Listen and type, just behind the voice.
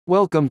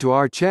Welcome to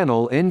our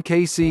channel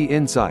NKC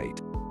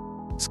Insight.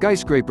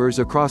 Skyscrapers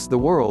across the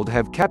world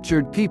have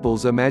captured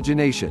people's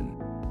imagination.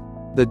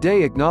 The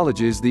day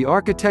acknowledges the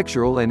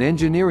architectural and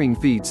engineering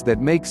feats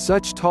that make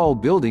such tall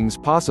buildings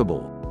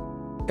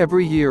possible.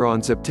 Every year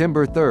on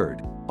September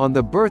 3rd, on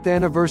the birth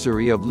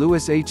anniversary of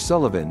Louis H.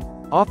 Sullivan,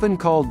 often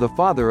called the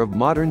father of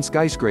modern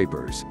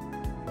skyscrapers.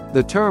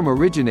 The term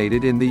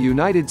originated in the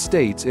United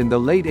States in the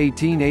late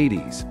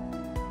 1880s.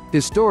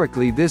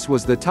 Historically, this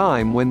was the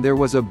time when there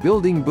was a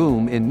building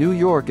boom in New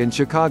York and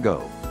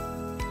Chicago.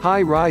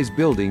 High-rise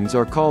buildings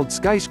are called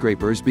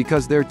skyscrapers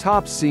because their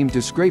tops seem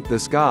to scrape the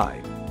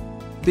sky.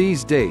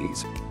 These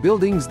days,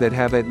 buildings that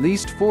have at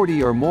least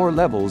 40 or more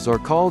levels are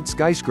called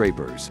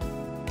skyscrapers.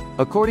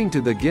 According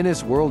to the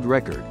Guinness World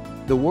Record,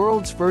 the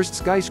world's first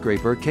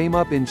skyscraper came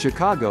up in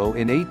Chicago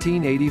in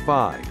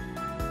 1885.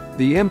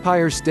 The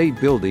Empire State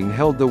Building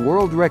held the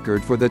world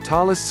record for the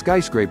tallest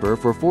skyscraper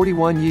for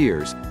 41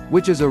 years,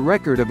 which is a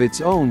record of its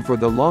own for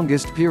the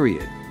longest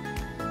period.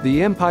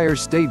 The Empire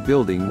State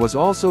Building was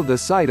also the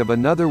site of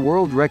another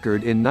world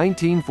record in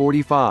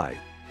 1945.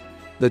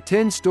 The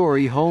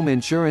 10-story home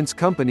insurance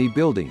company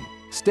building,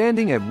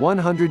 standing at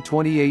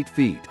 128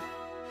 feet.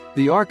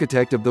 The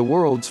architect of the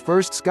world's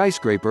first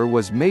skyscraper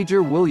was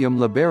Major William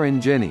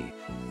LeBaron Jenney.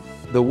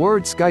 The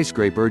word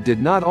skyscraper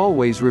did not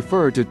always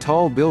refer to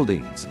tall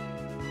buildings.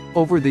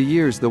 Over the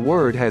years, the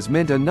word has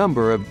meant a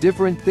number of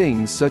different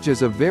things, such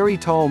as a very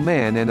tall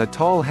man and a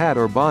tall hat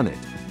or bonnet.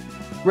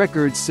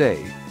 Records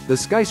say, the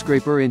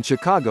skyscraper in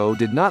Chicago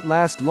did not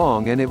last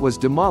long and it was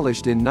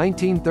demolished in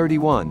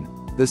 1931,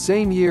 the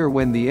same year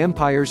when the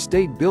Empire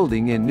State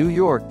Building in New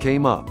York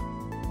came up.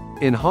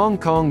 In Hong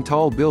Kong,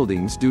 tall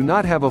buildings do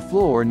not have a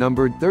floor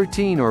numbered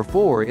 13 or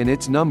 4 in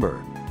its number.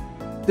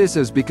 This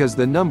is because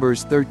the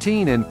numbers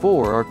 13 and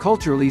 4 are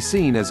culturally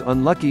seen as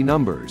unlucky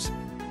numbers.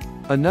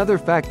 Another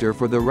factor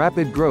for the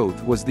rapid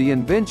growth was the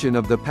invention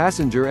of the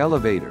passenger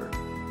elevator.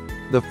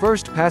 The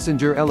first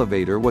passenger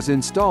elevator was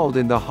installed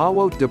in the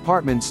Hawot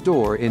department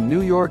store in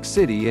New York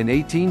City in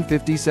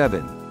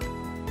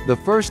 1857. The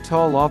first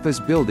tall office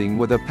building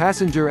with a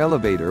passenger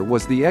elevator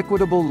was the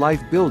Equitable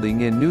Life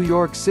Building in New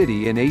York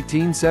City in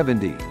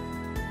 1870.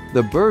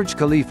 The Burj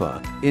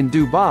Khalifa, in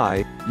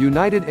Dubai,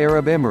 United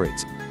Arab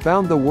Emirates,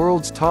 found the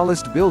world's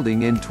tallest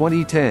building in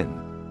 2010.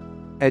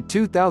 At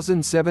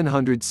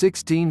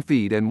 2,716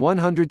 feet and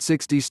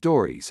 160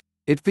 stories,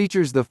 it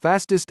features the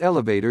fastest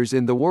elevators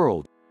in the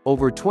world,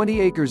 over 20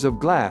 acres of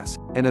glass,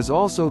 and is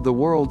also the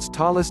world's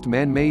tallest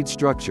man-made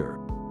structure.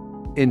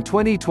 In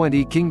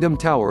 2020, Kingdom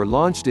Tower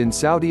launched in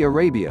Saudi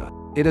Arabia.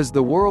 It is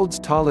the world's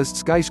tallest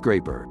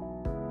skyscraper.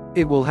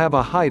 It will have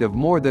a height of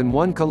more than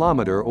 1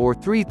 kilometer or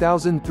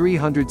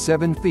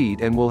 3,307 feet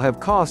and will have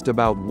cost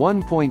about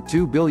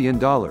 $1.2 billion.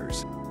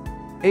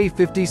 A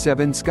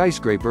 57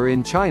 skyscraper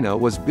in China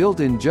was built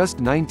in just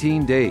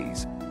 19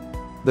 days.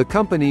 The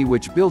company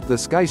which built the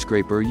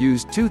skyscraper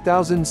used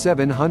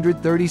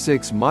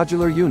 2,736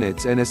 modular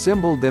units and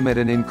assembled them at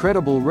an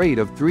incredible rate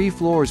of 3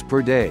 floors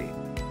per day.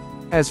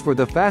 As for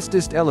the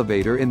fastest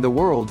elevator in the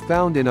world,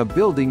 found in a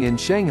building in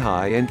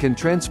Shanghai and can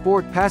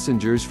transport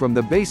passengers from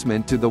the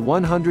basement to the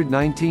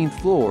 119th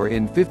floor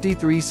in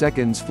 53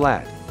 seconds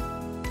flat.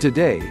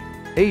 Today,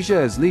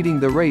 Asia is leading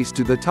the race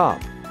to the top,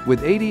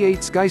 with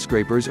 88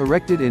 skyscrapers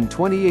erected in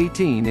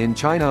 2018 in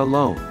China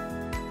alone.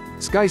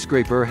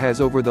 Skyscraper has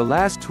over the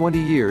last 20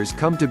 years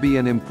come to be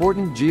an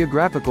important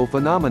geographical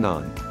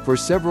phenomenon, for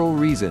several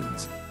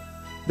reasons.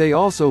 They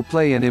also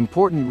play an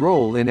important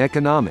role in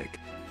economic.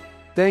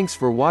 Thanks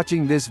for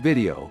watching this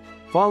video.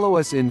 Follow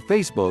us in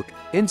Facebook,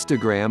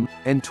 Instagram,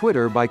 and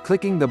Twitter by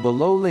clicking the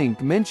below link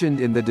mentioned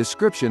in the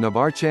description of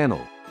our channel.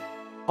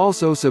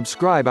 Also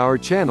subscribe our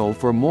channel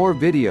for more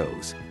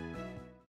videos.